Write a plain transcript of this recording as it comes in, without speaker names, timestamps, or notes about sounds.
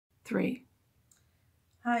3.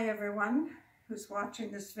 Hi everyone who's watching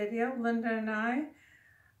this video. Linda and I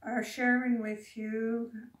are sharing with you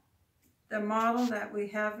the model that we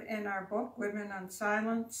have in our book, Women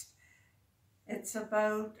Unsilenced. It's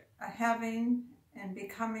about having and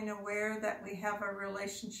becoming aware that we have a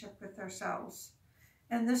relationship with ourselves.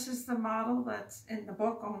 And this is the model that's in the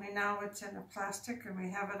book, only now it's in a plastic and we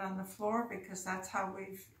have it on the floor because that's how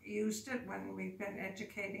we've used it when we've been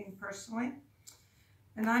educating personally.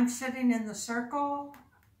 And I'm sitting in the circle.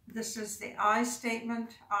 This is the I statement,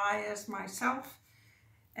 I as myself.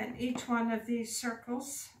 And each one of these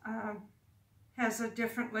circles has a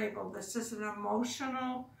different label. This is an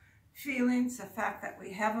emotional feelings, the fact that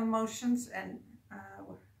we have emotions and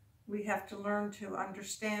we have to learn to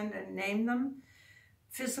understand and name them.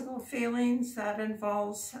 Physical feelings, that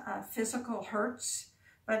involves physical hurts,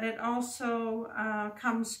 but it also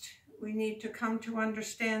we need to come to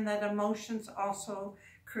understand that emotions also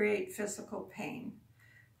create physical pain.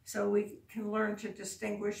 So we can learn to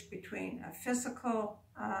distinguish between a physical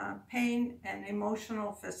pain and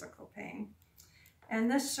emotional physical pain. And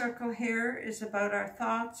this circle here is about our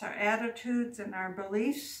thoughts, our attitudes, and our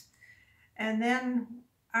beliefs. And then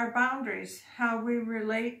our boundaries, how we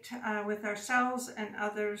relate with ourselves and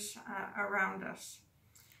others around us.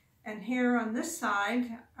 And here on this side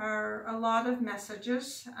are a lot of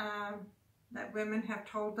messages that women have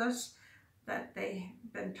told us that they've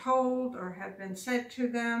been told or have been said to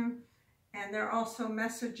them. And there are also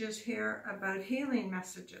messages here about healing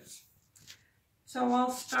messages. So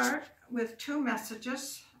I'll start with 2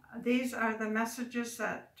 messages. These are the messages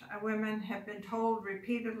that women have been told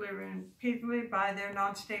repeatedly by their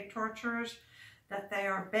non-state torturers, that they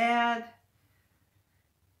are bad,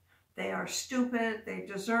 they are stupid, they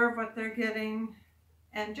deserve what they're getting.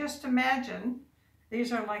 And just imagine,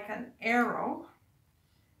 these are like an arrow,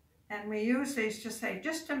 and we use these to say,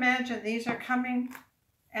 just imagine these are coming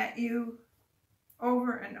at you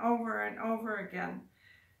over and over and over again.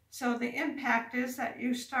 So the impact is that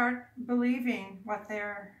you start believing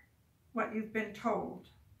what you've been told.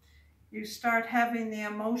 You start having the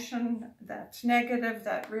emotion that's negative,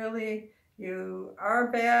 that really you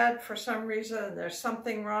are bad for some reason, there's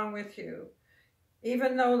something wrong with you.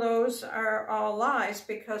 Even though those are all lies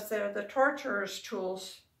because they're the torturer's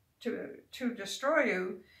tools to destroy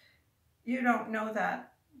you, you don't know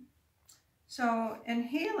that. So in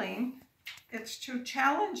healing, it's to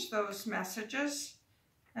challenge those messages.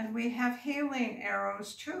 And we have healing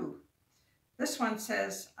arrows too. This one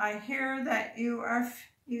says, I hear that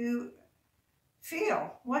you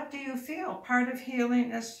feel. What do you feel? Part of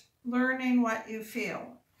healing is learning what you feel.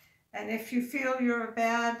 And if you feel you're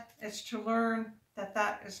bad, it's to learn that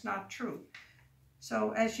that is not true.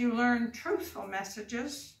 So as you learn truthful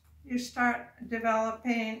messages, you start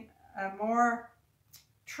developing a more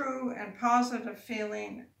true and positive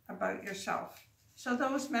feeling about yourself. So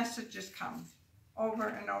those messages come over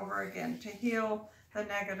and over again to heal the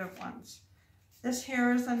negative ones. This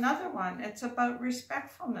here is another one. It's about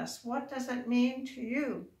respectfulness. What does it mean to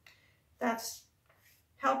you? That's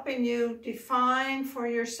helping you define for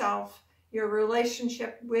yourself your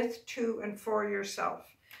relationship with, to, and for yourself.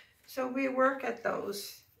 So we work at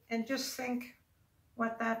those and just think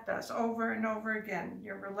what that does over and over again.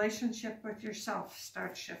 Your relationship with yourself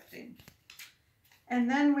starts shifting. And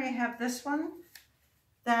then we have this one,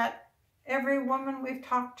 that every woman we've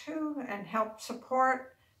talked to and helped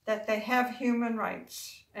support, that they have human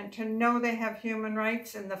rights, and to know they have human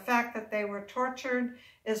rights, and the fact that they were tortured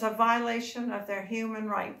is a violation of their human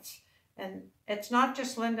rights. And it's not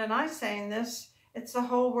just Linda and I saying this, it's the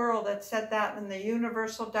whole world that said that in the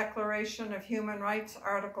Universal Declaration of Human Rights,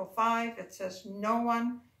 Article 5. It says no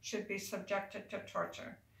one should be subjected to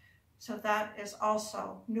torture. So that is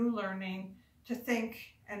also new learning to think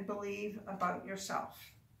and believe about yourself.